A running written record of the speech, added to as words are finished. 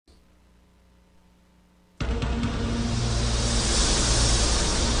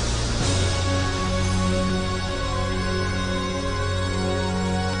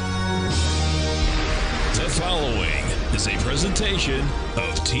presentation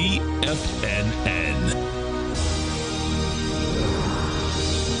of TFNN.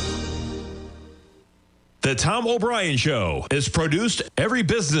 The Tom O'Brien Show is produced every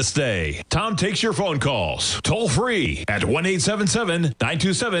business day. Tom takes your phone calls toll free at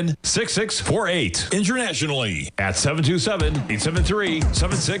 1-877-927-6648. Internationally at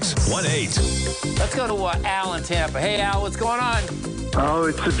 727-873-7618. Let's go to Al in Tampa. Hey, Al, what's going on? Oh,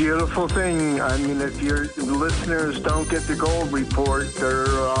 it's a beautiful thing. I mean, if your listeners don't get the gold report, they're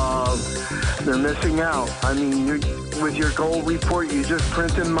missing out. I mean, with your gold report, you just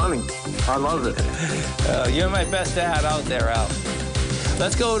printing money. I love it. You're my best ad out there, Al.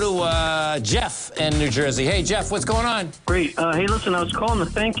 Let's go to Jeff in New Jersey. Hey, Jeff, what's going on? Great. Hey, listen, I was calling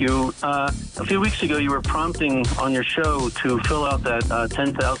to thank you. A few weeks ago, you were prompting on your show to fill out that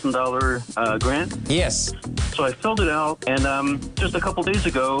 $10,000 grant. Yes. So I filled it out, and just a couple days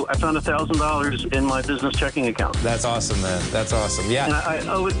ago, I found $1,000 in my business checking account. That's awesome, man. That's awesome. Yeah. And I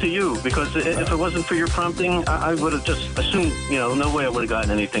owe it to you, because if it wasn't for your prompting, I would have just assumed, no way I would have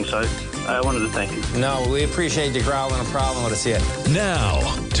gotten anything. So I wanted to thank you. No, we appreciate you growling a problem with us here. Now,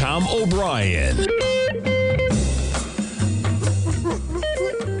 Tom O'Brien.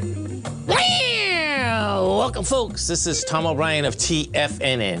 Welcome, folks. This is Tom O'Brien of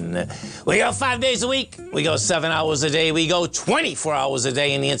TFNN. We go 5 days a week. We go 7 hours a day. We go 24 hours a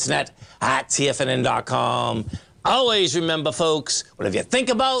day on the internet at TFNN.com. Always remember, folks, whatever you think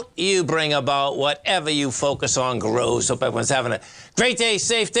about, you bring about. Whatever you focus on grows. Hope everyone's having a great day,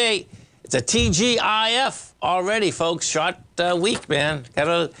 safe day. It's a TGIF already, folks. Short week, man.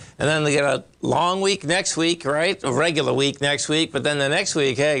 And then they get a long week next week, right? A regular week next week. But then the next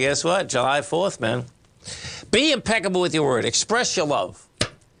week, hey, guess what? July 4th, man. Be impeccable with your word. Express your love.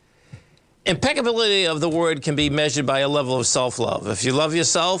 Impeccability of the word can be measured by a level of self-love. If you love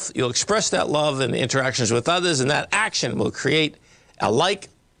yourself, you'll express that love in interactions with others, and that action will create a like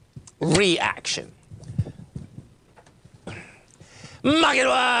reaction.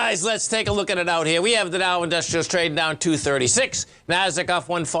 Market-wise, let's take a look at it out here. We have the Dow Industrials trading down 236. Nasdaq off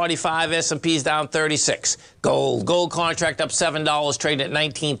 145. S&P's down 36. Gold contract up $7, trading at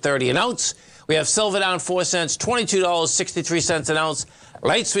 $19.30 an ounce. We have silver down 4 cents, $22.63 an ounce.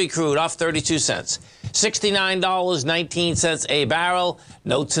 Light sweet crude off 32 cents. $69.19 a barrel.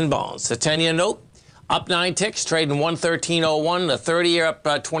 Notes and bonds. The 10-year note up 9 ticks, trading 113.01. The 30-year up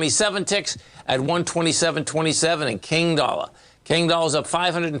 27 ticks at 127.27. And King Dollar. King Dollar's up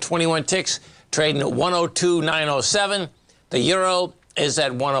 521 ticks, trading at 102.907. The euro is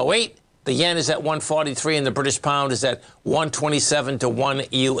at 108. The yen is at 143, and the British pound is at 127 to 1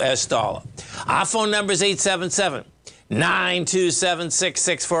 U.S. dollar. Our phone number is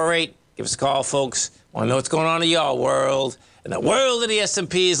 877-927-6648. Give us a call, folks. Want to know what's going on in your world. In the world of the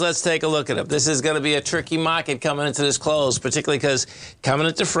S&Ps, let's take a look at it. This is going to be a tricky market coming into this close, particularly because coming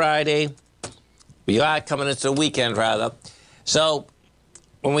into Friday, we are coming into the weekend, rather. So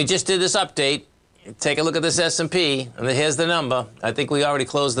when we just did this update, take a look at this S&P, and here's the number. I think we already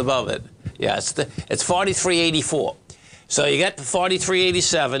closed above it. Yeah, it's 43.84. So you get to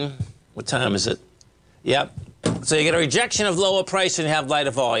 43.87. What time is it? Yep. So you get a rejection of lower price and you have lighter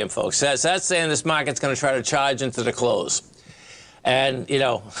volume, folks. That's saying this market's going to try to charge into the close. And,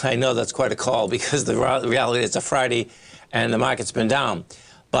 I know that's quite a call because the reality is it's a Friday and the market's been down.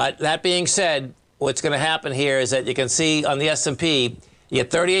 But that being said, what's going to happen here is that you can see on the S&P, you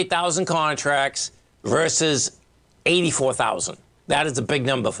get 38,000 contracts versus 84,000. That is a big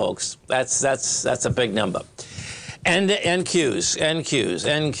number, folks. That's a big number. And the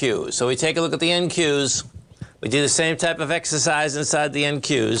NQs. So we take a look at the NQs. We do the same type of exercise inside the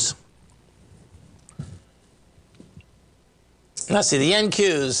NQs. Now, see, the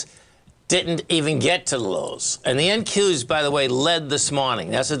NQs didn't even get to the lows. And the NQs, by the way, led this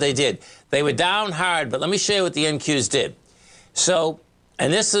morning. That's what they did. They were down hard, but let me show you what the NQs did. So,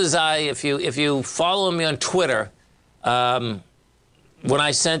 and this is, if you follow me on Twitter, when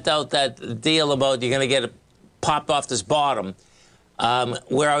I sent out that deal about you're going to get it popped off this bottom,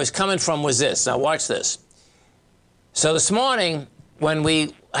 where I was coming from was this. Now, watch this. So this morning, when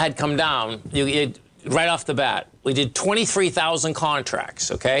we had come down, right off the bat, we did 23,000 contracts,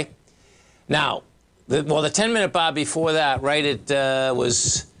 okay? Now, the 10-minute bar before that, right, it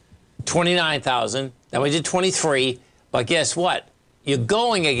was 29,000. Then we did 23, but guess what? You're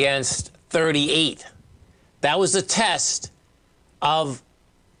going against 38. That was the test of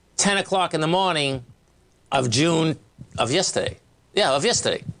 10 o'clock in the morning of June of yesterday. Yeah, of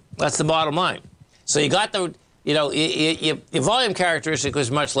yesterday. That's the bottom line. So you got the, your volume characteristic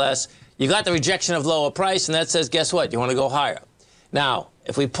was much less. You got the rejection of lower price, and that says, guess what? You want to go higher. Now,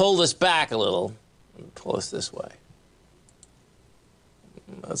 if we pull this back a little, pull us this way.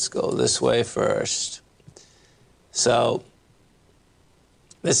 let's go this way first. So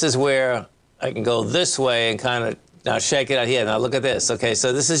this is where I can go this way and kind of now shake it out here. Now look at this. Okay,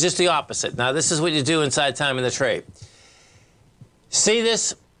 so this is just the opposite. Now this is what you do inside time in the trade. See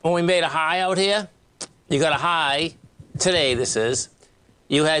this? When we made a high out here, you got a high today. This is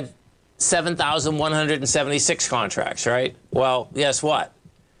you had 7,176 contracts, right? Well, guess what?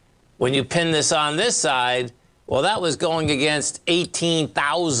 When you pin this on this side, well, that was going against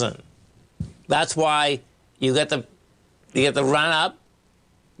 18,000. That's why you get the run up.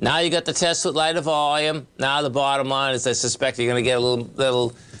 Now you got the test with lighter volume. Now the bottom line is I suspect you're going to get a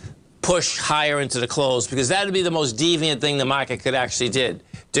little push higher into the close, because that would be the most deviant thing the market could actually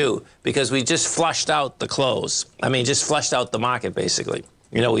do, because we just flushed out the close. I mean, just flushed out the market, basically.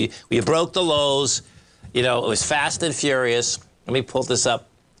 You know, we broke the lows. You know, it was fast and furious. Let me pull this up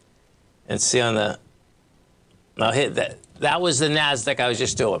and see on the... Now, hit that. That was the NASDAQ I was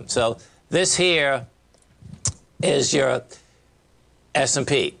just doing. So this here is your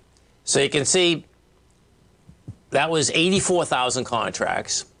S&P. So you can see that was 84,000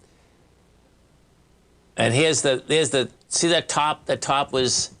 contracts. And here's the see that top? That top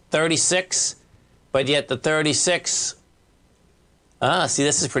was 36, but yet the 36... see,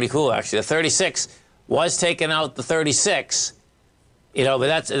 this is pretty cool, actually. The 36 was taking out the 36, you know,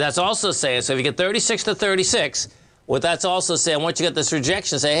 but that's also saying, so if you get 36 to 36, what that's also saying, once you get this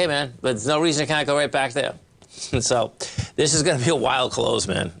rejection, say, hey, man, but there's no reason it can't go right back there. And so this is going to be a wild close,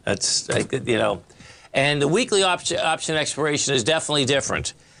 man. That's, you know, and the weekly option expiration is definitely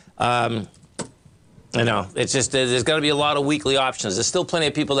different. You know, it's just, there's going to be a lot of weekly options. There's still plenty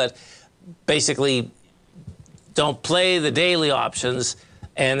of people that basically don't play the daily options,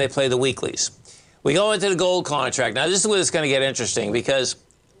 and they play the weeklies. We go into the gold contract. Now, this is where it's going to get interesting, because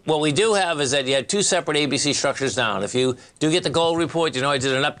what we do have is that you had two separate ABC structures down. If you do get the gold report, you know I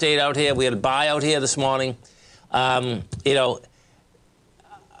did an update out here. We had a buy out here this morning. You know,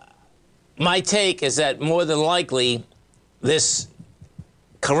 my take is that more than likely this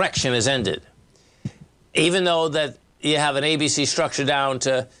correction has ended. Even though that you have an ABC structure down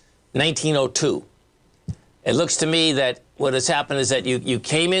to 1902. It looks to me that what has happened is that you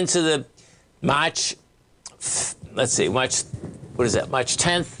came into the March, let's see, March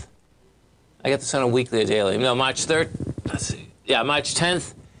 10th? I got this on a weekly or daily. No, March 3rd. Let's see. Yeah, March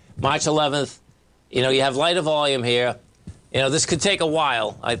 10th, March 11th. You know, you have lighter volume here. You know, this could take a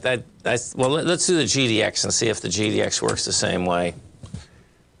while. Well, let's do the GDX and see if the GDX works the same way.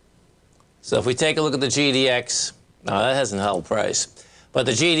 So if we take a look at the GDX, no, that hasn't held price. But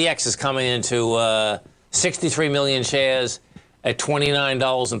the GDX is coming into 63 million shares at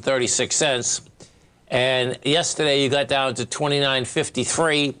 $29.36. And yesterday you got down to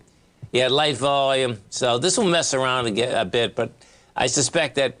 29.53. You had light volume. So this will mess around a bit, but I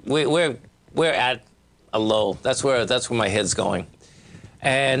suspect that we're at a low. That's where my head's going.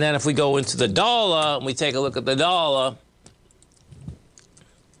 And then if we go into the dollar and we take a look at the dollar,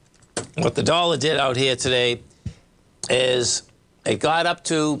 what the dollar did out here today is it got up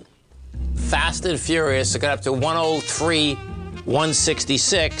to fast and furious. It got up to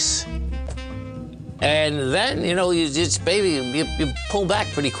 103.166. And then, you know, you pull back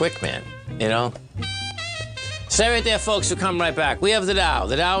pretty quick, man, you know. Stay right there, folks. We'll come right back. We have the Dow.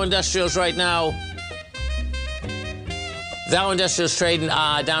 The Dow Industrials right now. Dow Industrials trading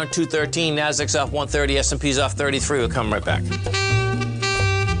down 213. Nasdaq's off 130. S&P's off 33. We'll come right back.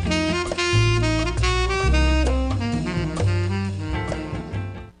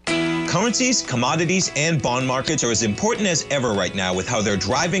 Currencies, commodities, and bond markets are as important as ever right now with how they're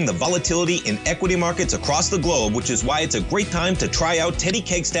driving the volatility in equity markets across the globe, which is why it's a great time to try out Teddy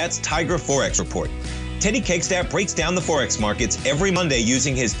Kakestat's Tiger Forex Report. Teddy Kakestat breaks down the Forex markets every Monday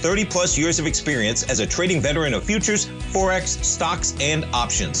using his 30-plus years of experience as a trading veteran of futures, Forex, stocks, and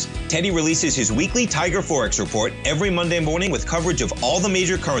options. Teddy releases his weekly Tiger Forex Report every Monday morning with coverage of all the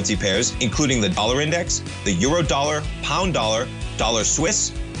major currency pairs, including the dollar index, the euro dollar, pound dollar, dollar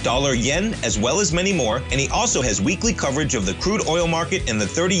Swiss, dollar yen, as well as many more, and he also has weekly coverage of the crude oil market and the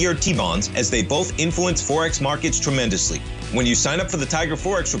 30-year T-bonds, as they both influence Forex markets tremendously. When you sign up for the Tiger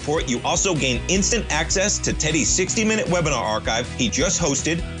Forex Report, you also gain instant access to Teddy's 60-minute webinar archive he just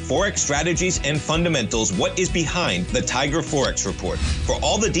hosted, Forex Strategies and Fundamentals, What is Behind the Tiger Forex Report. For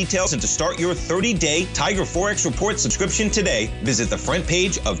all the details and to start your 30-day Tiger Forex Report subscription today, visit the front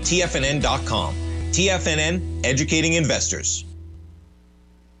page of TFNN.com. TFNN, educating investors.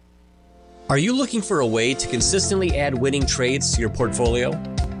 Are you looking for a way to consistently add winning trades to your portfolio?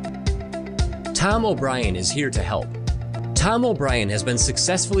 Tom O'Brien is here to help. Tom O'Brien has been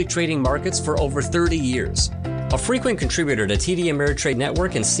successfully trading markets for over 30 years. A frequent contributor to TD Ameritrade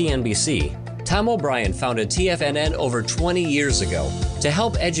Network and CNBC, Tom O'Brien founded TFNN over 20 years ago to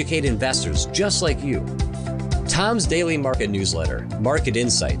help educate investors just like you. Tom's daily market newsletter, Market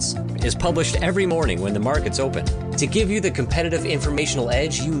Insights, is published every morning when the market's open to give you the competitive informational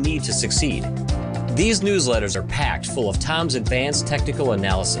edge you need to succeed. These newsletters are packed full of Tom's advanced technical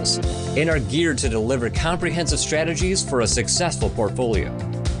analysis and are geared to deliver comprehensive strategies for a successful portfolio.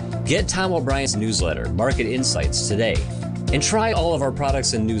 Get Tom O'Brien's newsletter, Market Insights, today and try all of our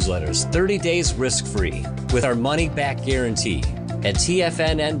products and newsletters 30 days risk-free with our money-back guarantee at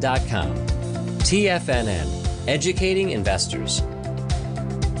TFNN.com. TFNN, educating investors.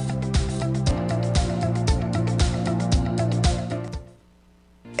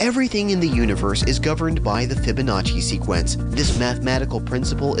 Everything in the universe is governed by the Fibonacci sequence. This mathematical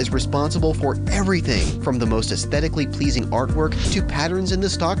principle is responsible for everything from the most aesthetically pleasing artwork to patterns in the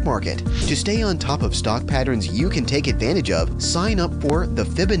stock market. To stay on top of stock patterns you can take advantage of, sign up for the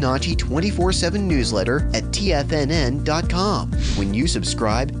Fibonacci 24/7 newsletter at TFNN.com. When you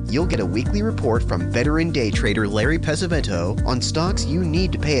subscribe, you'll get a weekly report from veteran day trader Larry Pesavento on stocks you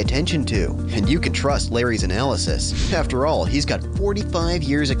need to pay attention to. And you can trust Larry's analysis. After all, he's got 45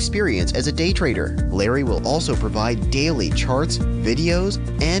 years experience as a day trader. Larry will also provide daily charts, videos,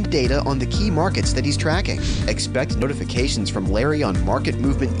 and data on the key markets that he's tracking. Expect notifications from Larry on market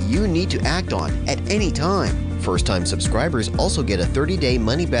movement you need to act on at any time. First-time subscribers also get a 30-day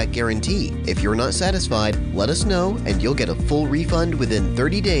money-back guarantee. If you're not satisfied, let us know and you'll get a full refund within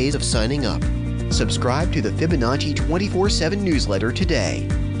 30 days of signing up. Subscribe to the Fibonacci 24/7 newsletter today.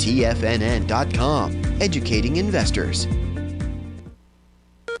 TFNN.com, educating investors.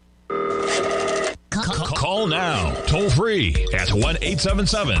 Call now, toll free at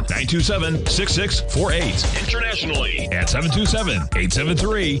 1-877-927-6648. Internationally at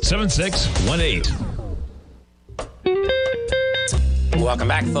 727-873-7618. Welcome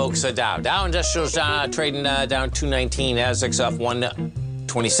back, folks. Dow Industrials trading down 219. Nasdaq's off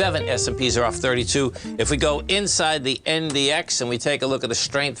 127. S&Ps are off 32. If we go inside the NDX and we take a look at the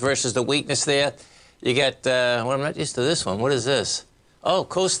strength versus the weakness there, you get, well, I'm not used to this one. What is this? Oh,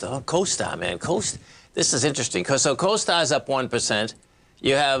 CoStar. Oh, CoStar, man. This is interesting. So CoStar's up 1%.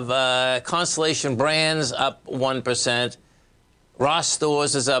 You have Constellation Brands up 1%. Ross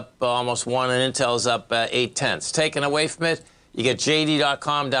Stores is up almost 1%, and Intel's up 0.8. Taken away from it, you get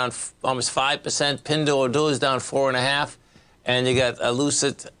JD.com down almost 5%. Pinduoduo is down 4.5%. And you got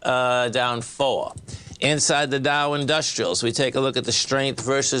Lucid down 4%. Inside the Dow Industrials, we take a look at the strength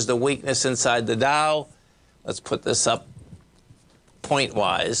versus the weakness inside the Dow. Let's put this up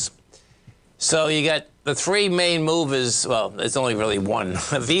point-wise. So you got the three main movers. Well, it's only really one.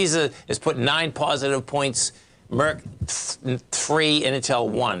 Visa is putting 9 positive points, Merck 3, and Intel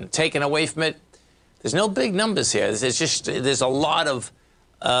 1. Taken away from it, there's no big numbers here. There's a lot of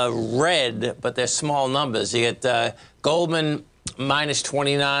red, but they're small numbers. You get Goldman minus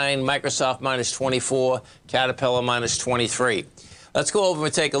 29, Microsoft minus 24, Caterpillar minus 23. Let's go over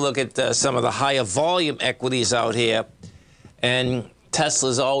and take a look at some of the higher volume equities out here. And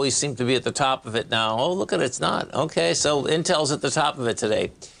Tesla's always seem to be at the top of it now. Oh, look at it, it's not. Okay, so Intel's at the top of it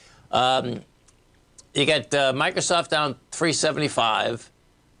today. You got Microsoft down 375.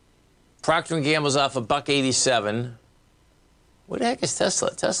 Procter & Gamble's off $1.87. What the heck is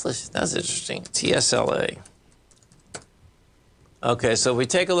Tesla? That's interesting. TSLA. Okay, so if we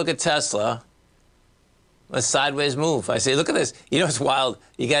take a look at Tesla, a sideways move. I say, look at this. You know, it's wild.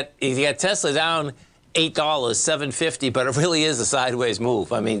 You got Tesla down $8, $7.50, but it really is a sideways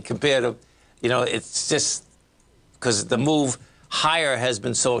move. I mean, compared to, you know, it's just because the move higher has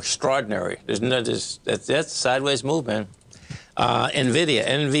been so extraordinary. That's a sideways move, man. NVIDIA,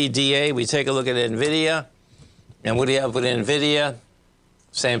 NVDA, we take a look at NVIDIA. And what do you have with NVIDIA?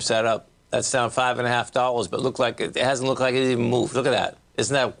 Same setup. That's down $5.50, but it hasn't looked like it even moved. Look at that.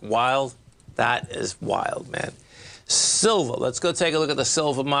 Isn't that wild? That is wild, man. Silver. Let's go take a look at the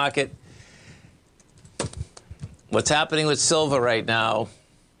silver market. What's happening with silver right now?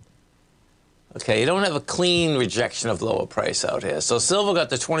 Okay, you don't have a clean rejection of lower price out here. So silver got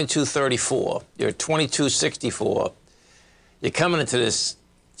to 22.34. You're at 22.64. You're coming into this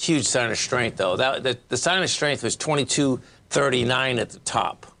huge sign of strength, though. The sign of strength was 22.39 at the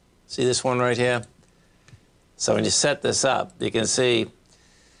top. See this one right here? So when you set this up, you can see,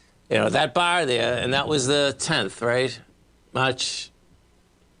 you know, that bar there, and that was the 10th, right? March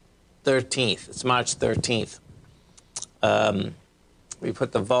 13th. It's March 13th. We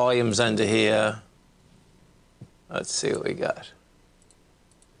put the volumes under here. Let's see what we got.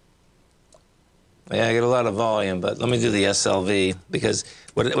 Yeah, I get a lot of volume, but let me do the SLV, because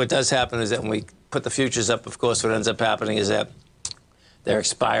what does happen is that when we put the futures up, of course, what ends up happening is that they're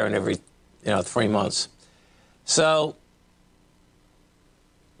expiring every, 3 months. So,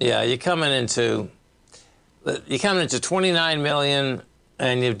 yeah, you're coming into 29 million,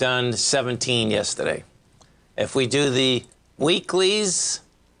 and you've done 17 yesterday. If we do the weeklies,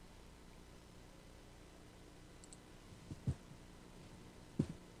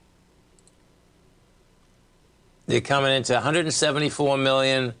 you're coming into 174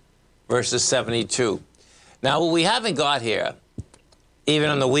 million versus 72. Now, what we haven't got here, even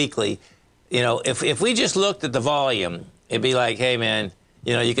on the weekly, if we just looked at the volume, it'd be like, hey, man,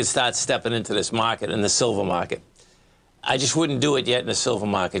 you could start stepping into this market, in the silver market. I just wouldn't do it yet in the silver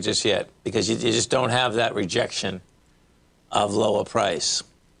market just yet, because you just don't have that rejection of lower price.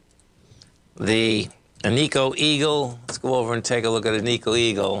 The Nico Eagle, let's go over and take a look at a Nico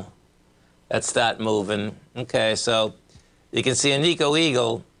Eagle. Let's start moving. Okay, so you can see a Nico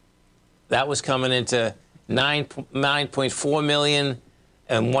Eagle, that was coming into 9.4 million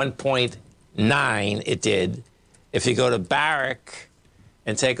and 1.9 it did. If you go to Barrick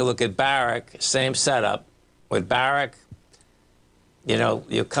and take a look at Barrick, same setup. With Barrick,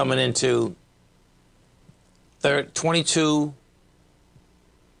 you're coming into 22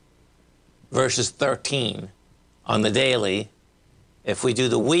 versus 13 on the daily. If we do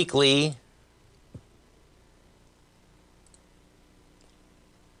the weekly,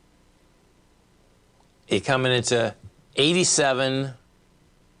 you're coming into 87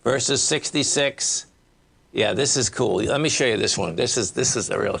 versus 66. Yeah, this is cool. Let me show you this one. This is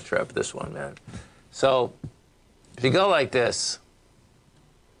a real trip, this one, man. So if you go like this,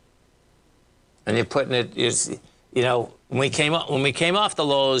 and you're putting it, when we came off the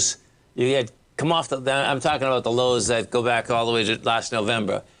lows, you had come off I'm talking about the lows that go back all the way to last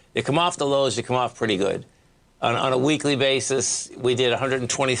November. You come off the lows, you come off pretty good. On a weekly basis, we did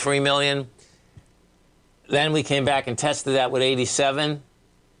 123 million. Then we came back and tested that with 87.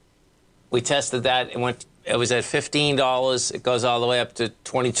 We tested that, it was at $15. It goes all the way up to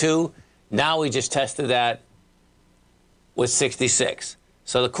 22. Now we just tested that with 66.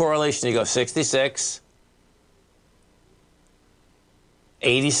 So the correlation, you go 66,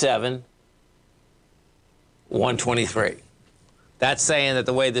 87, 123. That's saying that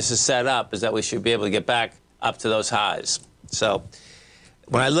the way this is set up is that we should be able to get back up to those highs. So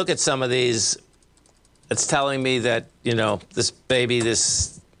when I look at some of these, it's telling me that, this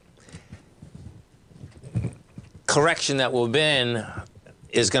correction that we've been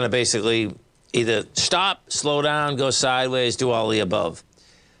is going to basically either stop, slow down, go sideways, do all the above.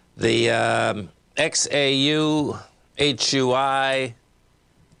 The XAU, HUI,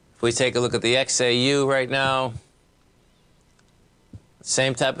 if we take a look at the XAU right now,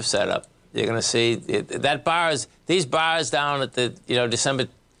 same type of setup. You're going to see these bars down at the,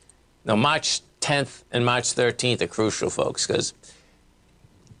 March 10th and March 13th are crucial, folks, because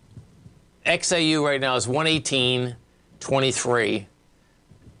XAU right now is 118.23.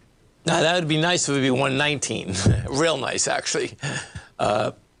 Now, that would be nice if it would be 119. Real nice, actually.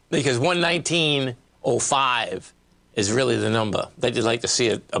 Because 119.05 is really the number. They'd like to see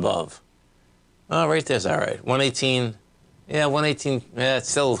it above. Oh, right there's all right. 118. Yeah, 118. Yeah, it's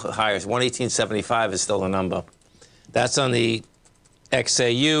still higher. 118.75 is still the number. That's on the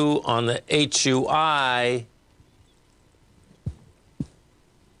XAU. On the HUI,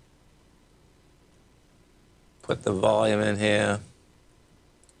 put the volume in here.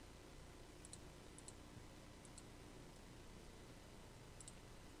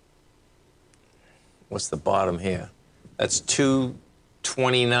 What's the bottom here? That's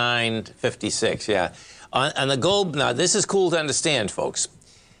 229.56, yeah. On the gold, now this is cool to understand, folks.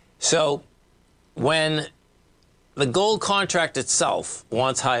 So when the gold contract itself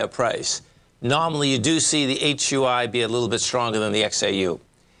wants higher price, normally you do see the HUI be a little bit stronger than the XAU.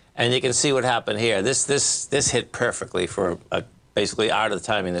 And you can see what happened here. This hit perfectly for basically out of the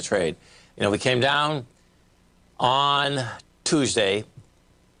timing of the trade. We came down on Tuesday.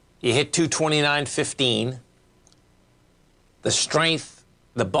 You hit 229.15. The strength,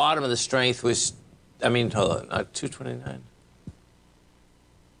 the bottom of the strength was, hold on, 229.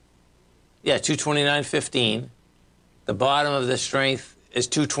 Yeah, 229.15. The bottom of the strength is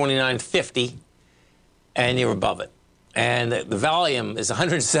 229.50, and you're above it. And the volume is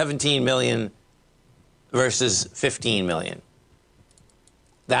 117 million versus 15 million.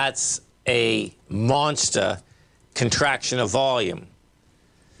 That's a monster contraction of volume.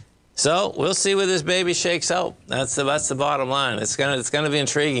 So we'll see where this baby shakes out. That's the bottom line. It's gonna be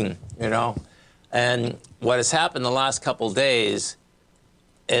intriguing, And what has happened the last couple days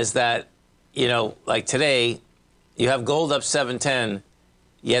is that, like today, you have gold up 710,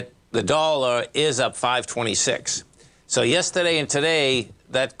 yet the dollar is up 5.26. So yesterday and today,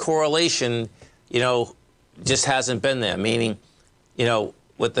 that correlation, just hasn't been there. Meaning,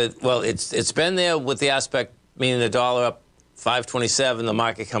 with it's been there with the aspect, meaning the dollar up 5.27, the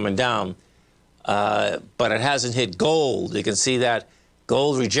market coming down, but it hasn't hit gold. You can see that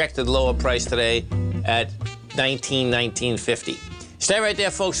gold rejected lower price today at $19.50. Stay right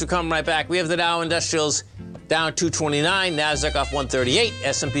there, folks. We'll come right back. We have the Dow Industrials down 229, Nasdaq off 138,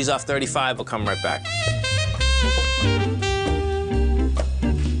 S&P's off 35. We'll come right back.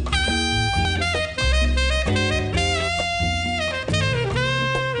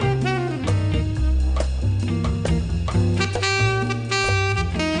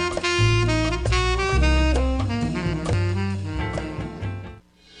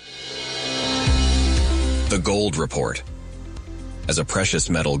 The Gold Report. As a precious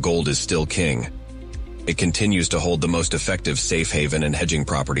metal, gold is still king. It continues to hold the most effective safe haven and hedging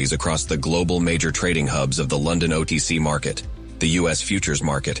properties across the global major trading hubs of the London OTC market, the U.S. futures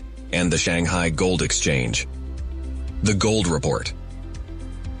market, and the Shanghai Gold Exchange. The Gold Report.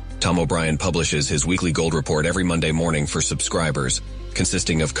 Tom O'Brien publishes his weekly gold report every Monday morning for subscribers,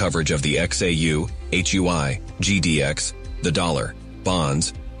 consisting of coverage of the XAU, HUI, GDX, the dollar,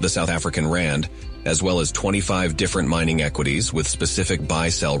 bonds, the South African rand, as well as 25 different mining equities with specific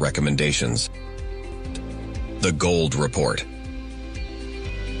buy-sell recommendations. The Gold Report.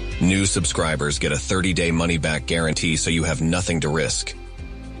 New subscribers get a 30-day money-back guarantee, so you have nothing to risk.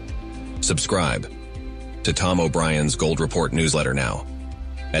 Subscribe to Tom O'Brien's Gold Report newsletter now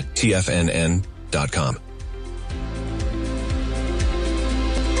at TFNN.com.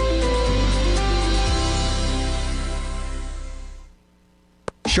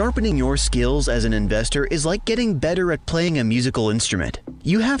 Sharpening your skills as an investor is like getting better at playing a musical instrument.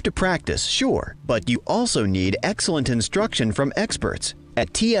 You have to practice, sure, but you also need excellent instruction from experts.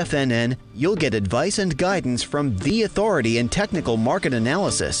 At TFNN, you'll get advice and guidance from the authority in technical market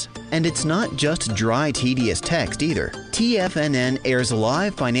analysis. And it's not just dry, tedious text either. TFNN airs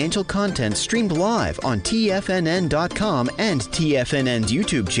live financial content streamed live on TFNN.com and TFNN's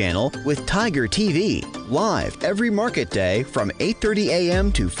YouTube channel with Tiger TV, live every market day from 8:30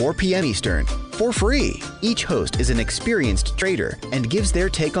 a.m. to 4 p.m. Eastern, for free. Each host is an experienced trader and gives their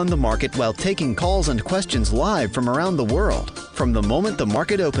take on the market while taking calls and questions live from around the world. From the moment the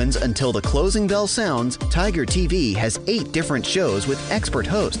market opens until the closing bell sounds, Tiger TV has 8 different shows with expert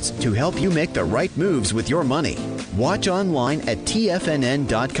hosts to help you make the right moves with your money. Watch online at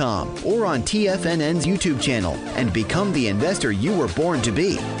TFNN.com or on TFNN's YouTube channel and become the investor you were born to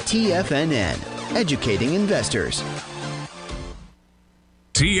be. TFNN, educating investors.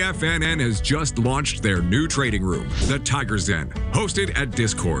 TFNN has just launched their new trading room, the Tiger's Den, hosted at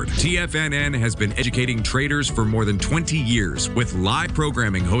Discord. TFNN has been educating traders for more than 20 years with live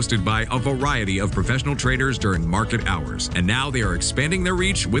programming hosted by a variety of professional traders during market hours. And now they are expanding their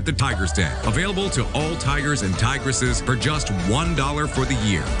reach with the Tiger's Den, available to all tigers and tigresses for just $1 for the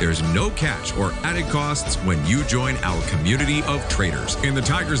year. There's no catch or added costs when you join our community of traders. In the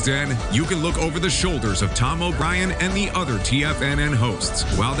Tiger's Den, you can look over the shoulders of Tom O'Brien and the other TFNN hosts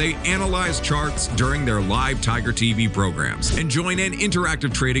while they analyze charts during their live Tiger TV programs, and join an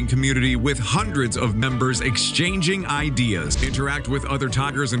interactive trading community with hundreds of members exchanging ideas. Interact with other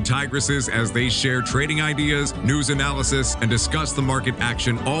tigers and tigresses as they share trading ideas, news analysis, and discuss the market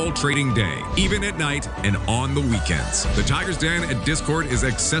action all trading day, even at night and on the weekends. The Tiger's Den at Discord is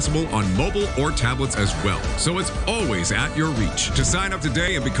accessible on mobile or tablets as well, so it's always at your reach. To sign up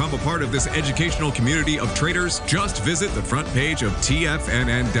today and become a part of this educational community of traders, just visit the front page of TFNN.com.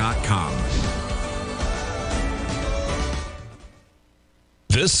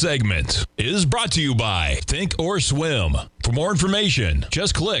 This segment is brought to you by Thinkorswim. For more information,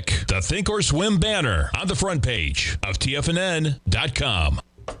 just click the Thinkorswim banner on the front page of TFNN.com.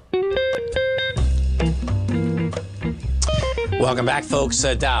 Welcome back, folks.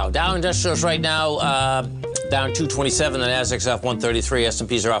 Dow Industrials right now down 227. The Nasdaq's off 133.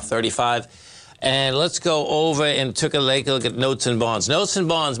 S&Ps are off 35. And let's go over and take a look at notes and bonds. Notes and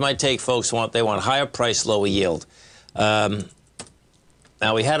bonds, my take, folks, they want higher price, lower yield.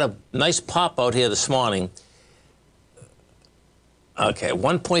 Now, we had a nice pop out here this morning. Okay,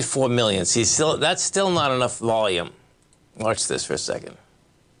 1.4 million. See, that's still not enough volume. Watch this for a second.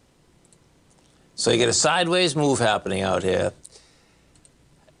 So you get a sideways move happening out here.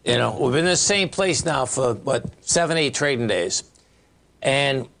 You know, we've been in the same place now for, 7, 8 trading days.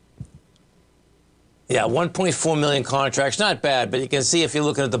 And yeah, 1.4 million contracts, not bad, but you can see if you're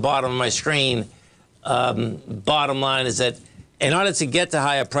looking at the bottom of my screen, bottom line is that in order to get to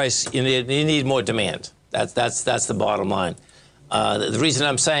higher price, you need more demand. That's the bottom line. The reason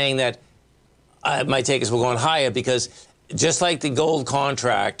I'm saying that my take is we're going higher because just like the gold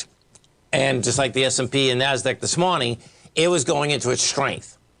contract and just like the S&P and NASDAQ this morning, it was going into its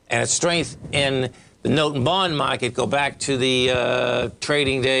strength. And its strength in the note and bond market go back to the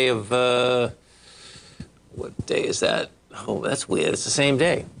trading day of, what day is that? Oh, that's weird. It's the same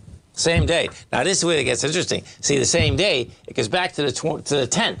day. Same day. Now, this is where it gets interesting. See, the same day, it goes back to the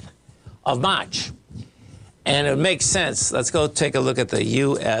 10th of March. And it makes sense. Let's go take a look at the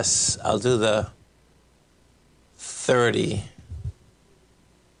U.S. I'll do the 30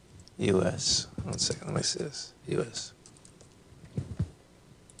 U.S. 1 second. Let me see this. U.S.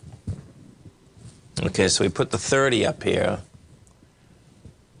 Okay, so we put the 30 up here.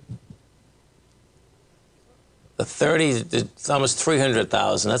 The 30, it's almost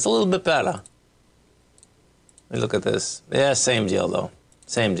 300,000. That's a little bit better. Let me look at this. Yeah, same deal, though.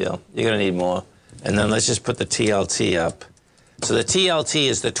 Same deal. You're going to need more. And then let's just put the TLT up. So the TLT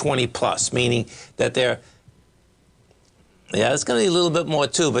is the 20 plus, meaning that they're, yeah, it's going to be a little bit more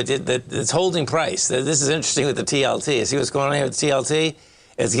too, but it's holding price. This is interesting with the TLT. See what's going on here with the TLT?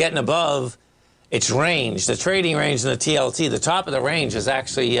 It's getting above its range. The trading range in the TLT, the top of the range is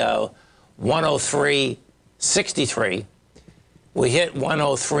actually 103.63. We hit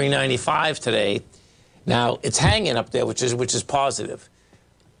 103.95 today. Now it's hanging up there, which is positive.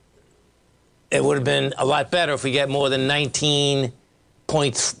 It would have been a lot better if we get more than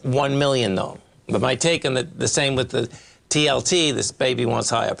 19.1 million, though. But my take on the same with the TLT, this baby wants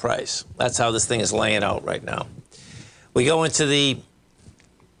higher price. That's how this thing is laying out right now. We go into the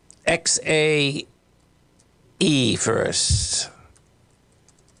XAE first.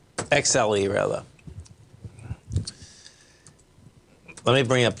 XLE, rather. Let me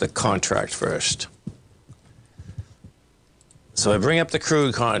bring up the contract first. So I bring up the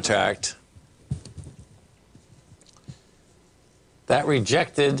crude contract. That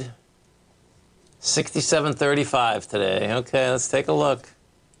rejected 67.35 today. Okay, let's take a look.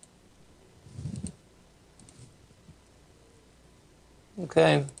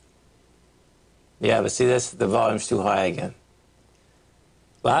 Okay. Yeah, but see, the volume's too high again.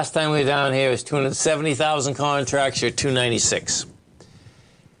 Last time we were down here was 270,000 contracts. You're 296.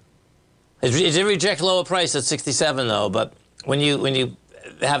 It did reject lower price at 67 though, but when you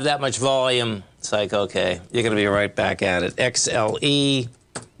have that much volume, it's like, okay, you're going to be right back at it. XLE,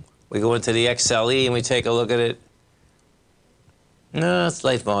 we go into the XLE and we take a look at it. No, it's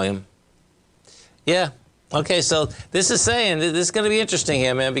light volume. Yeah, okay, so this is saying, this is going to be interesting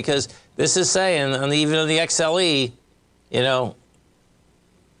here, man, because this is saying, even on the XLE, you know,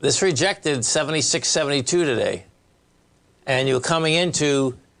 this rejected 76.72 today. And you're coming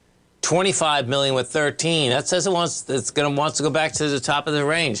into 25 million with 13. That says wants to go back to the top of the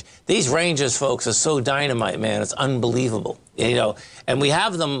range. These ranges, folks, are so dynamite, man. It's unbelievable. You know, and we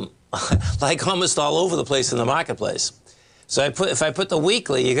have them like almost all over the place in the marketplace. So if I put the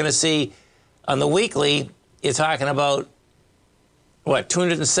weekly, you're going to see on the weekly, you're talking about what,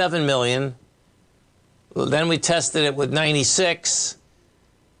 207 million. Then we tested it with 96.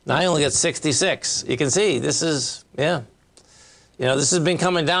 Now I only got 66. You can see this is, yeah. You know, this has been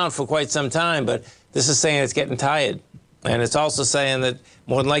coming down for quite some time, but this is saying it's getting tired. And it's also saying that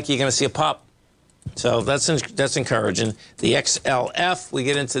more than likely you're going to see a pop. So that's encouraging. The XLF, we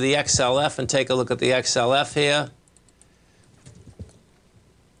get into the XLF and take a look at the XLF here.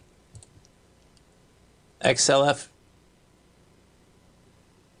 XLF.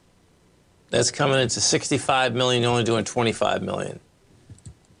 That's coming into 65 million, you're only doing 25 million.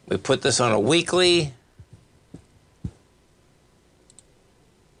 We put this on a weekly.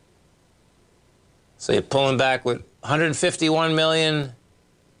 So you're pulling back with 151 million,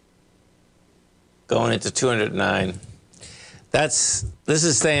 going into 209. This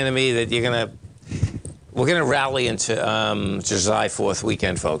is saying to me that we're gonna rally into July 4th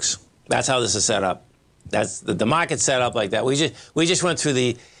weekend, folks. That's how this is set up. That's the market's set up like that. We just went through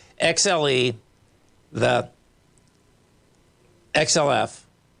the XLE, the XLF,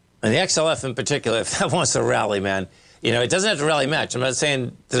 and the XLF in particular. If that wants to rally, man. You know, it doesn't have to rally much. I'm not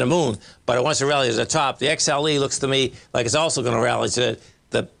saying to the moon, but it wants to rally to the top. The XLE looks to me like it's also going to rally to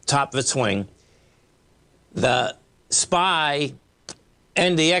the top of its swing. The SPY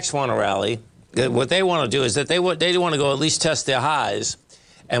and the X want to rally. What they want to do is that they want to go at least test their highs.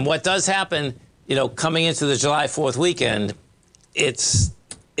 And what does happen, you know, coming into the July 4th weekend, it's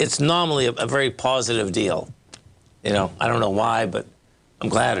normally a very positive deal. You know, I don't know why, but I'm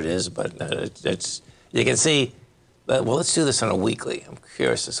glad it is. But you can see. Well, let's do this on a weekly. I'm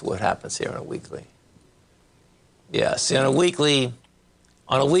curious as to what happens here on a weekly. Yeah, see, on a weekly,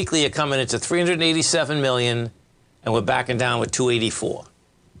 you're coming into 387 million, and we're backing down with 284.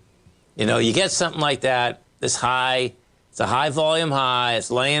 You know, you get something like that, this high, it's a high volume high, it's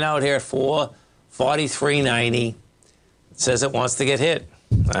laying out here at 443.90. It says it wants to get hit.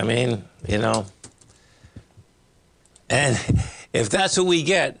 I mean, you know. And if that's what we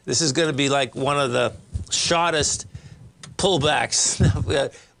get, this is going to be like one of the shortest pullbacks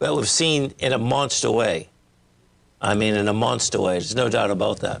that we've seen in a monster way. I mean, in a monster way. There's no doubt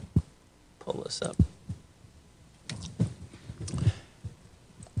about that. Pull this up.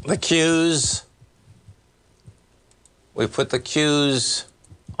 The Qs. We put the Qs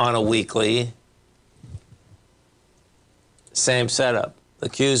on a weekly. Same setup. The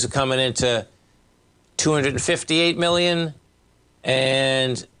Qs are coming into 258 million,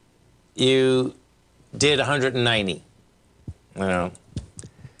 and you did 190. You know.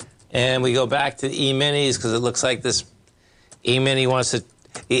 And we go back to the E-minis because it looks like this E-mini wants to...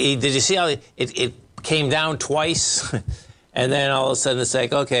 Did you see how it came down twice? And then all of a sudden it's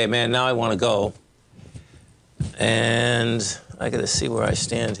like, okay, man, now I want to go. And I got to see where I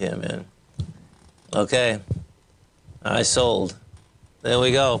stand here, man. Okay. I sold. There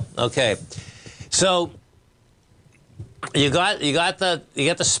we go. Okay. So you got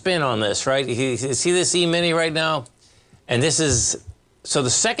the spin on this, right? You see this E-mini right now? And this is... So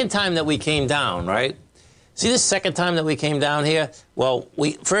the second time that we came down, right? See the second time that we came down here? Well,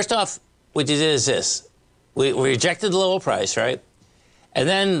 first off, what you did is this. We rejected the lower price, right? And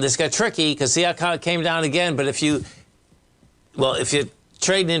then this got tricky because see how it came down again. But if you're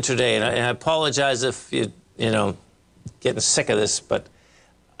trading intraday, and I apologize if you know, getting sick of this, but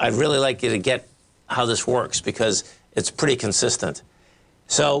I'd really like you to get how this works because it's pretty consistent.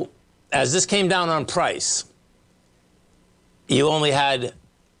 So as this came down on price, you only had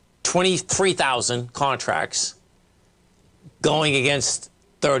 23,000 contracts going against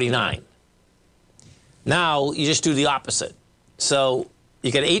 39. Now you just do the opposite. So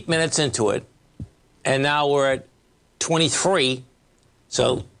you get 8 minutes into it, and now we're at 23.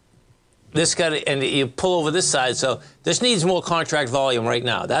 So this got, and you pull over this side. So this needs more contract volume right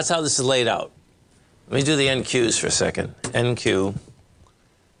now. That's how this is laid out. Let me do the NQs for a second. NQ.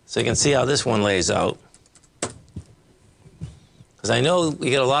 So you can see how this one lays out. Because I know we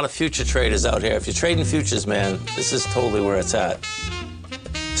get a lot of future traders out here. If you're trading futures, man, this is totally where it's at.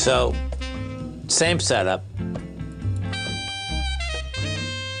 So, same setup.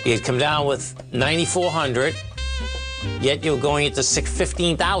 You'd come down with 9,400, yet you're going into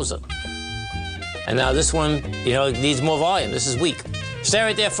 15,000. And now this one, you know, needs more volume. This is weak. Stay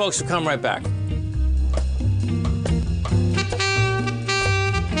right there, folks. We'll come right back.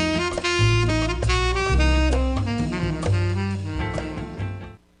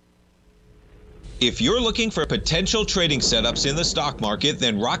 If you're looking for potential trading setups in the stock market,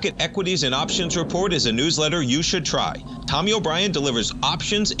 then Rocket Equities and Options Report is a newsletter you should try. Tommy O'Brien delivers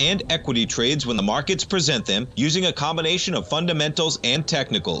options and equity trades when the markets present them, using a combination of fundamentals and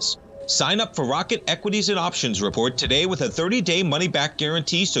technicals. Sign up for Rocket Equities and Options Report today with a 30-day money-back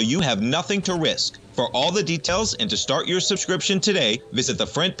guarantee so you have nothing to risk. For all the details and to start your subscription today, visit the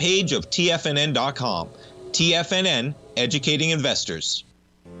front page of TFNN.com. TFNN, educating investors.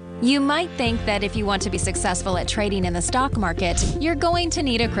 You might think that if you want to be successful at trading in the stock market, you're going to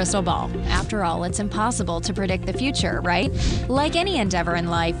need a crystal ball. After all, it's impossible to predict the future, right? Like any endeavor in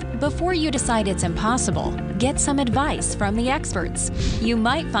life, before you decide it's impossible, get some advice from the experts. You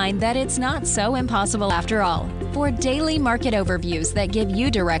might find that it's not so impossible after all. For daily market overviews that give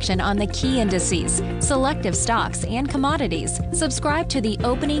you direction on the key indices, selective stocks, and commodities, subscribe to the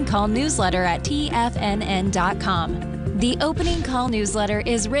Opening Call newsletter at TFNN.com. The Opening Call newsletter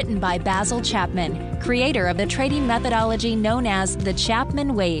is written by Basil Chapman, creator of the trading methodology known as the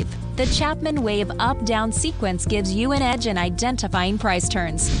Chapman Wave. The Chapman Wave up-down sequence gives you an edge in identifying price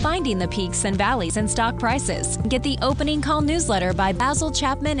turns, finding the peaks and valleys in stock prices. Get the Opening Call newsletter by Basil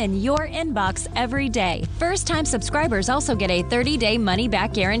Chapman in your inbox every day. First-time subscribers also get a 30-day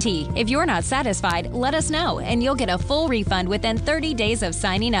money-back guarantee. If you're not satisfied, let us know, and you'll get a full refund within 30 days of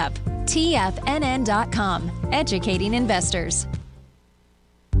signing up. TFNN.com, educating investors.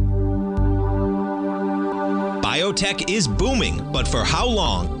 Biotech is booming, but for how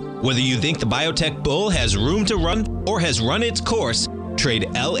long? Whether you think the biotech bull has room to run or has run its course, trade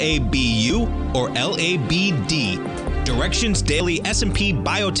LABU or LABD. Direction's daily S&P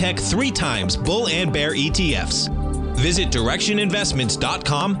Biotech 3 times bull and bear ETFs. Visit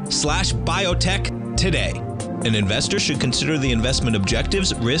directioninvestments.com/biotech today. An investor should consider the investment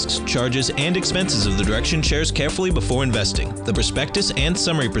objectives, risks, charges, and expenses of the Direction shares carefully before investing. The prospectus and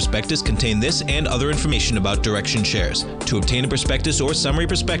summary prospectus contain this and other information about Direction shares. To obtain a prospectus or summary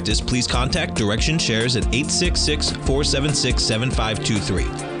prospectus, please contact Direction Shares at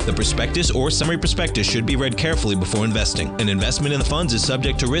 866-476-7523. The prospectus or summary prospectus should be read carefully before investing. An investment in the funds is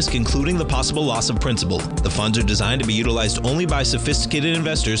subject to risk, including the possible loss of principal. The funds are designed to be utilized only by sophisticated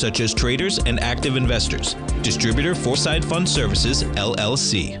investors such as traders and active investors. Distributor Foreside Fund Services,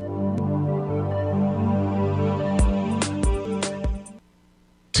 LLC.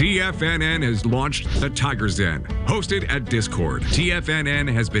 TFNN has launched the Tiger's Den. Hosted at Discord,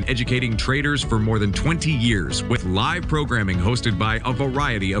 TFNN has been educating traders for more than 20 years with live programming hosted by a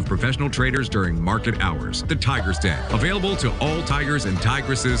variety of professional traders during market hours. The Tiger's Den, available to all tigers and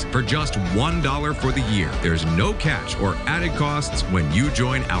tigresses for just $1 for the year. There's no catch or added costs when you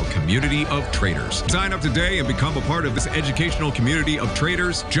join our community of traders. Sign up today and become a part of this educational community of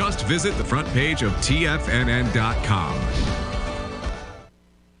traders. Just visit the front page of TFNN.com.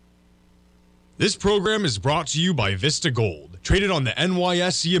 This program is brought to you by Vista Gold, traded on the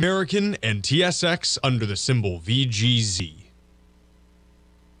NYSE American and TSX under the symbol VGZ.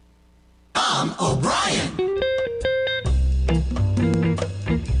 Tom O'Brien.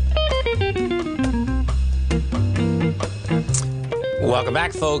 Welcome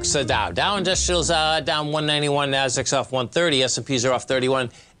back, folks. Dow Industrials down 191, Nasdaq's off 130, S&Ps are off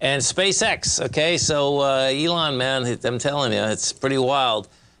 31, and SpaceX. Okay, so Elon, man, I'm telling you, it's pretty wild.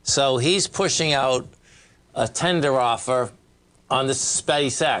 So he's pushing out a tender offer on the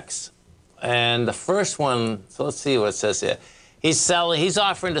SpaceX. And the first one, so let's see what it says here. He's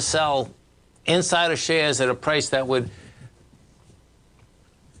offering to sell insider shares at a price that would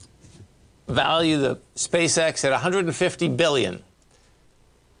value the SpaceX at $150 billion.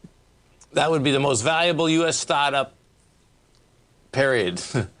 That would be the most valuable U.S. startup, period.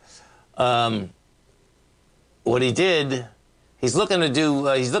 What he did... He's looking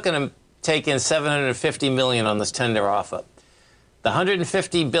to take in $750 million on this tender offer. The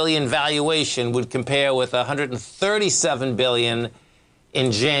 $150 billion valuation would compare with $137 billion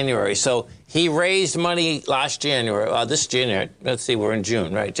in January. So he raised money last January, this January. Let's see, we're in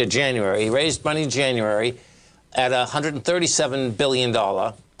June, right? January. He raised money in January at $137 billion,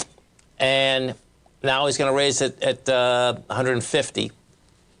 and now he's going to raise it at $150,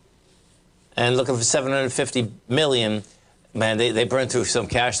 and looking for $750 million. Man, they burned through some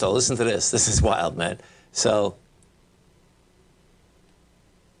cash, though. Listen to this. This is wild, man. So,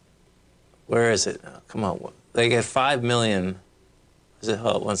 where is it? Oh, come on. They get $5 million. Is it?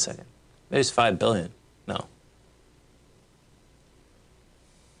 Oh, 1 second. Maybe it's $5 billion. No.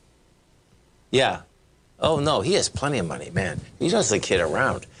 Yeah. Oh, no. He has plenty of money, man. He doesn't kid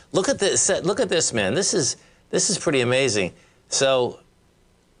around. Look at this. Look at this, man. This is pretty amazing. So...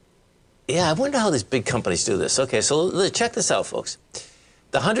 yeah, I wonder how these big companies do this. Okay, so check this out, folks.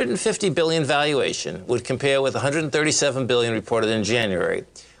 The $150 billion valuation would compare with $137 billion reported in January,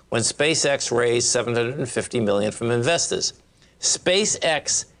 when SpaceX raised $750 million from investors.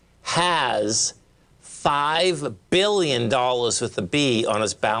 SpaceX has $5 billion with a B on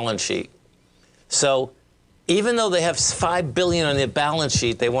its balance sheet. So even though they have $5 billion on their balance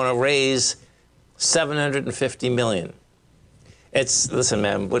sheet, they want to raise $750 million. Listen,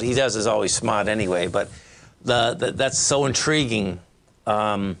 man, what he does is always smart anyway, but that's so intriguing.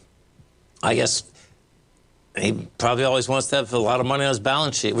 I guess he probably always wants to have a lot of money on his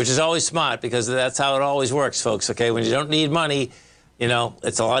balance sheet, which is always smart because that's how it always works, folks, okay? When you don't need money, you know,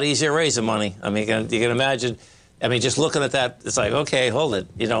 it's a lot easier raising money. I mean, you can imagine, I mean, just looking at that, it's like, okay, hold it,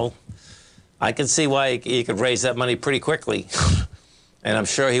 you know. I can see why he could raise that money pretty quickly, and I'm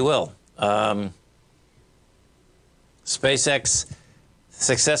sure he will. SpaceX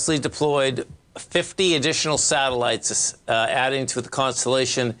successfully deployed 50 additional satellites, adding to the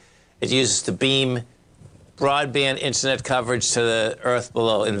constellation it uses to beam broadband internet coverage to the Earth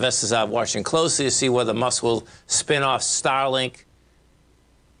below. Investors are watching closely to see whether Musk will spin off Starlink.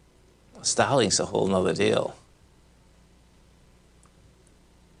 Starlink's a whole nother deal.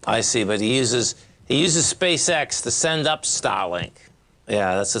 I see, but he uses SpaceX to send up Starlink.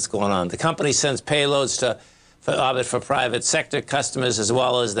 Yeah, that's what's going on. The company sends payloads to orbit for private sector customers, as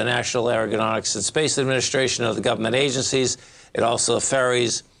well as the National Aeronautics and Space Administration of the government agencies. It also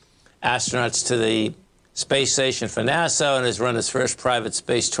ferries astronauts to the space station for NASA and has run its first private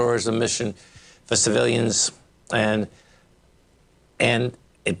space tourism mission for civilians. And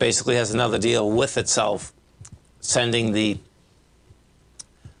it basically has another deal with itself, sending the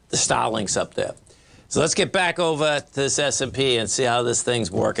Starlinks up there. So let's get back over to this S&P and see how this thing's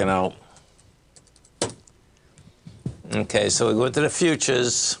working out. Okay, so we go into the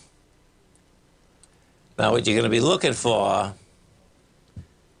futures. Now what you're going to be looking for,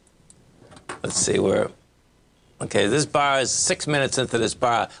 let's see where, okay, this bar is 6 minutes into this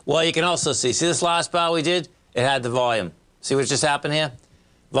bar. Well, you can also see this last bar we did? It had the volume. See what just happened here?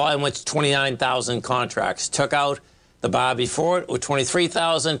 Volume went to 29,000 contracts. Took out the bar before it with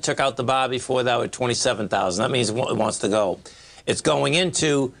 23,000, took out the bar before that with 27,000. That means it wants to go. It's going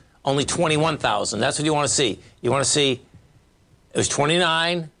into only 21,000. That's what you want to see. You want to see it was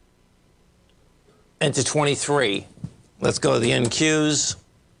 29 into 23. Let's go to the NQs.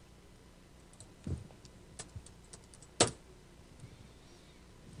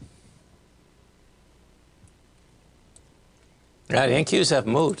 Yeah, the NQs have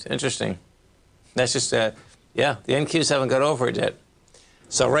moved. Interesting. That's just, yeah, the NQs haven't got over it yet.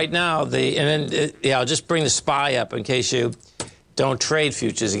 So right now, yeah, I'll just bring the SPY up in case you don't trade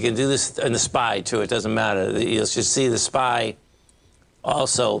futures. You can do this in the SPY too. It doesn't matter. You'll just see the SPY.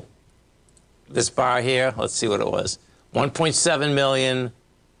 Also, this bar here. Let's see what it was. 1.7 million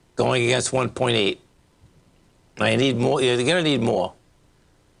going against 1.8. Now you need more. You're going to need more.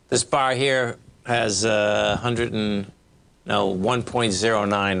 This bar here has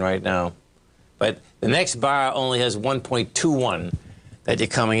 1.09 right now. But the next bar only has 1.21 that you're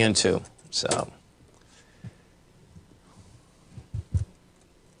coming into. So,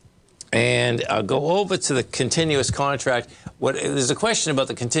 and I'll go over to the continuous contract. There's a question about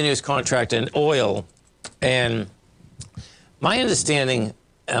the continuous contract and oil. And my understanding,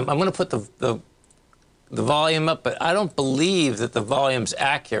 I'm going to put the volume up, but I don't believe that the volume's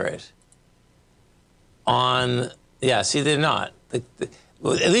accurate on... Yeah, see, they're not.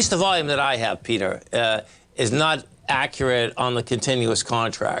 At least the volume that I have, Peter, is not accurate on the continuous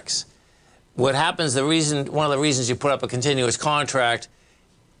contracts. What happens, one of the reasons you put up a continuous contract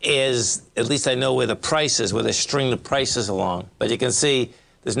is, at least I know where the price is, where they string the prices along. But you can see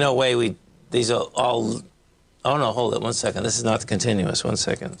there's no way these are all, oh no, hold it, 1 second. This is not the continuous, 1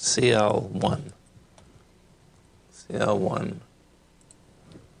 second. CL1. CL1.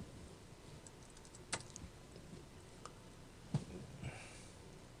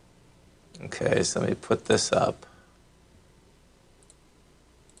 Okay, so let me put this up.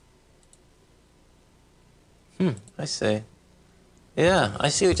 I see. Yeah, I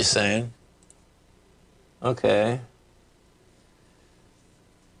see what you're saying. Okay.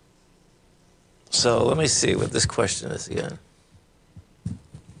 So let me see what this question is again.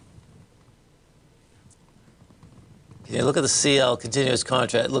 Can you look at the CL continuous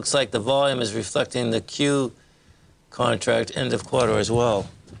contract? It looks like the volume is reflecting the Q contract end of quarter as well.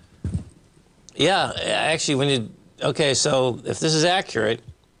 Yeah, actually, okay, so if this is accurate,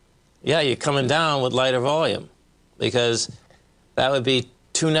 yeah, you're coming down with lighter volume because that would be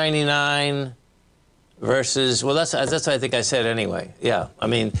 299 versus, well, that's what I think I said anyway. Yeah, I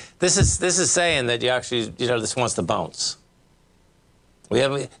mean, this is saying that you actually, this wants to bounce. We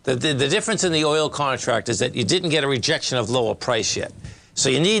have the difference in the oil contract is that you didn't get a rejection of lower price yet. So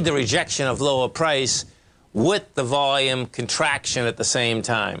you need the rejection of lower price with the volume contraction at the same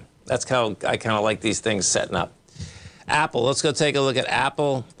time. That's how I kind of like these things setting up. Apple, let's go take a look at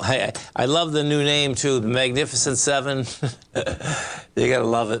Apple. I love the new name, too, the Magnificent Seven. You got to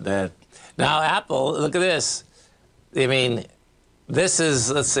love it, man. Now, Apple, look at this. I mean, this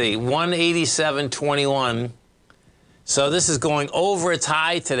is, let's see, 187.21. So this is going over its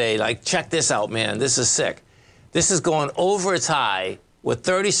high today. Like, check this out, man. This is sick. This is going over its high with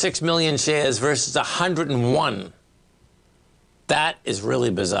 36 million shares versus 101. That is really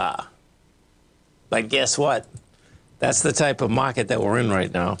bizarre. But guess what? That's the type of market that we're in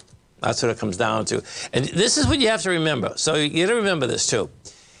right now. That's what it comes down to. And this is what you have to remember. So you got to remember this, too.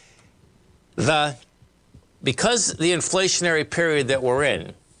 Because the inflationary period that we're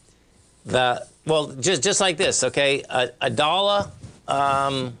in, well, just like this, okay? A dollar,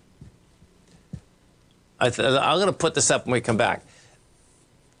 I'm going to put this up when we come back.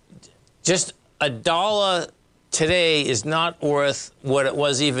 Just a dollar today is not worth what it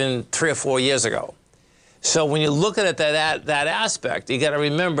was even 3 or 4 years ago. So when you look at it that aspect, you got to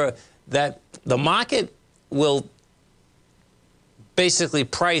remember that the market will basically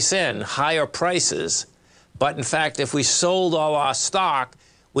price in higher prices. But in fact, if we sold all our stock,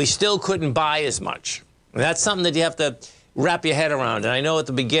 we still couldn't buy as much. And that's something that you have to wrap your head around. And I know at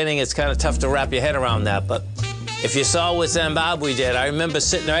the beginning it's kind of tough to wrap your head around that, but if you saw what Zimbabwe did, I remember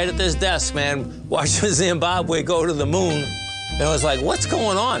sitting right at this desk, man, watching Zimbabwe go to the moon. And I was like, what's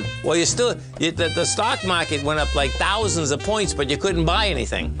going on? Well, the stock market went up like thousands of points, but you couldn't buy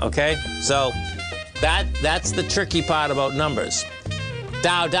anything, okay? So that's the tricky part about numbers.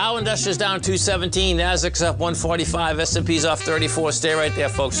 Dow Industrials down 217, Nasdaq's up 145, S&P's off 34. Stay right there,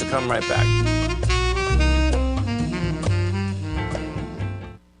 folks. We'll come right back.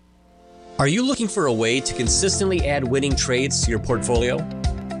 Are you looking for a way to consistently add winning trades to your portfolio?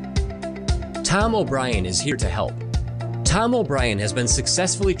 Tom O'Brien is here to help. Tom O'Brien has been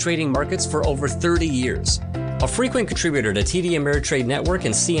successfully trading markets for over 30 years. A frequent contributor to TD Ameritrade Network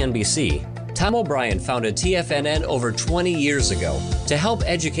and CNBC, Tom O'Brien founded TFNN over 20 years ago to help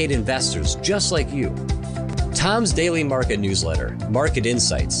educate investors just like you. Tom's daily market newsletter, Market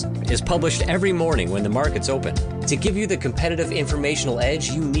Insights, is published every morning when the markets open to give you the competitive informational edge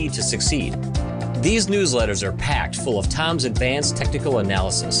you need to succeed. These newsletters are packed full of Tom's advanced technical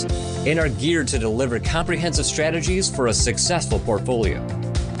analysis and are geared to deliver comprehensive strategies for a successful portfolio.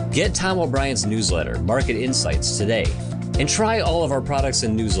 Get Tom O'Brien's newsletter, Market Insights, today and try all of our products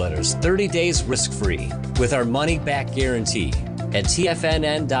and newsletters 30 days risk-free with our money-back guarantee at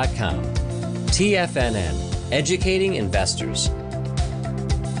TFNN.com. TFNN, educating investors.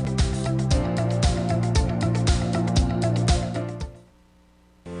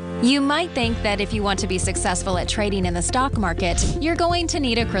 You might think that if you want to be successful at trading in the stock market, you're going to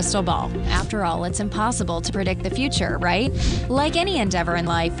need a crystal ball. After all, it's impossible to predict the future, right? Like any endeavor in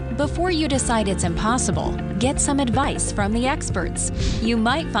life, before you decide it's impossible, get some advice from the experts. You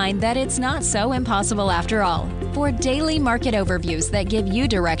might find that it's not so impossible after all. For daily market overviews that give you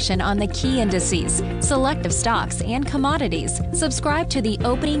direction on the key indices, selective stocks, and commodities, subscribe to the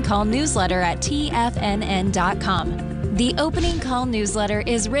Opening Call newsletter at TFNN.com. The Opening Call newsletter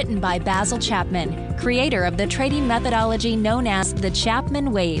is written by Basil Chapman, creator of the trading methodology known as the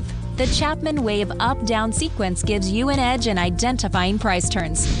Chapman Wave. The Chapman Wave up-down sequence gives you an edge in identifying price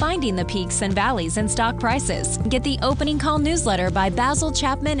turns, finding the peaks and valleys in stock prices. Get the Opening Call newsletter by Basil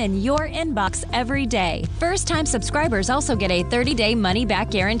Chapman in your inbox every day. First-time subscribers also get a 30-day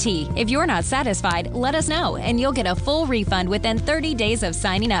money-back guarantee. If you're not satisfied, let us know, and you'll get a full refund within 30 days of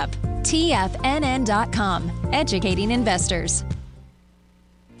signing up. TFNN.com, educating investors.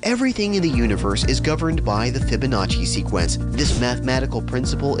 Everything in the universe is governed by the Fibonacci sequence. This mathematical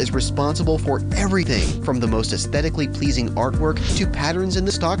principle is responsible for everything from the most aesthetically pleasing artwork to patterns in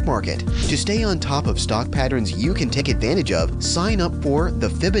the stock market. To stay on top of stock patterns you can take advantage of, sign up for the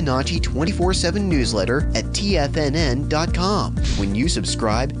Fibonacci 24/7 newsletter at TFNN.com. When you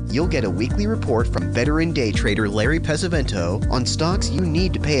subscribe, you'll get a weekly report from veteran day trader Larry Pesavento on stocks you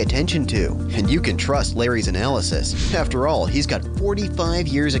need to pay attention to. And you can trust Larry's analysis. After all, he's got 45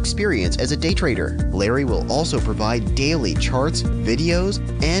 years experience as a day trader. Larry will also provide daily charts, videos,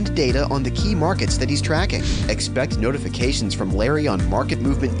 and data on the key markets that he's tracking. Expect notifications from Larry on market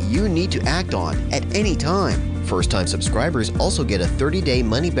movement you need to act on at any time. First-time subscribers also get a 30-day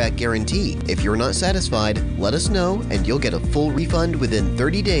money-back guarantee. If you're not satisfied, let us know and you'll get a full refund within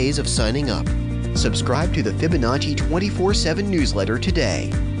 30 days of signing up. Subscribe to the Fibonacci 24/7 newsletter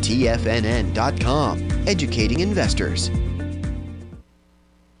today. TFNN.com, educating investors.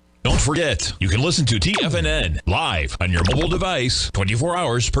 Don't forget, you can listen to TFNN live on your mobile device 24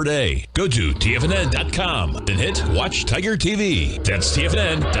 hours per day. Go to TFNN.com, then hit Watch Tiger TV. That's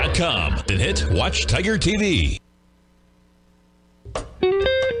TFNN.com, then hit Watch Tiger TV.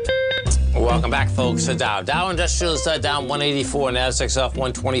 Welcome back, folks, to Dow. Dow Industrials down 184, Nasdaq's off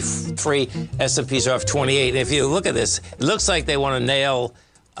 123, S&P's off 28. And if you look at this, it looks like they want to nail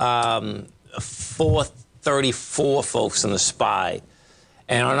 434, folks, in the SPY.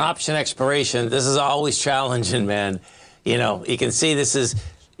 And on option expiration, this is always challenging, man. You know, you can see this is,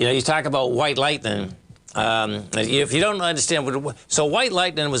 you know, you talk about white lightning. If you don't understand so white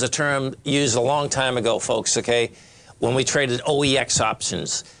lightning was a term used a long time ago, folks, okay, when we traded OEX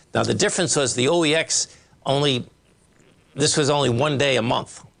options. Now, the difference was the OEX this was only 1 day a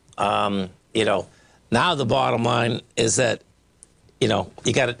month. You know, now the bottom line is that, you know,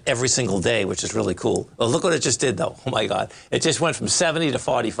 you got it every single day, which is really cool. Well, look what it just did, though. Oh, my God. It just went from 70 to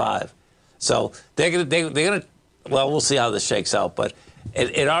 45. So they're going to, well, we'll see how this shakes out. But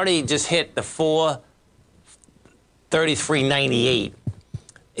it already just hit the 433.98.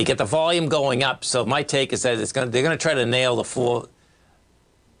 You get the volume going up. So my take is that they're going to try to nail the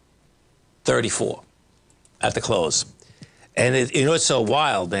 434 at the close. And you know, it's so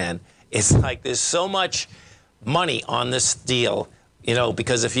wild, man. It's like there's so much money on this deal. You know,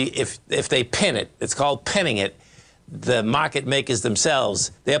 because if they pin it, it's called pinning it. The market makers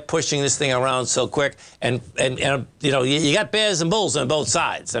themselves, they're pushing this thing around so quick, and you know, you got bears and bulls on both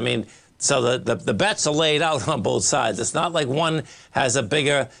sides. I mean, so the bets are laid out on both sides. It's not like one has a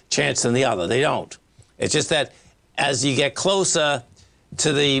bigger chance than the other. They don't. It's just that as you get closer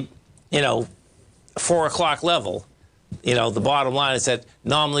to the, you know, 4 o'clock level, you know, the bottom line is that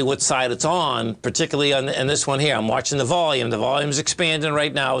normally what side it's on, particularly on in this one here, I'm watching the volume. The volume's expanding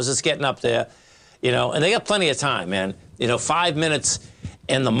right now as it's getting up there, you know, and they got plenty of time, man. You know, 5 minutes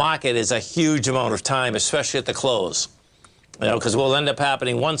in the market is a huge amount of time, especially at the close. You know, because what will end up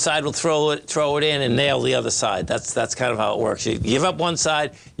happening, one side will throw it in and nail the other side. That's kind of how it works. You give up one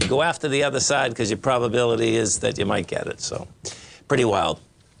side, you go after the other side because your probability is that you might get it. So, pretty wild.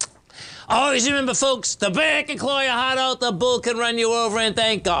 Always remember, folks, the bear can claw your heart out, the bull can run you over, and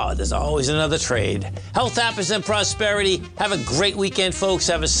thank God there's always another trade. Health, happiness, and prosperity. Have a great weekend, folks.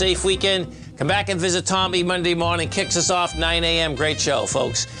 Have a safe weekend. Come back and visit Tommy Monday morning. Kicks us off 9 a.m. Great show,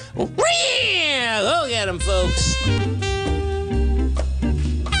 folks. Go get 'em, folks.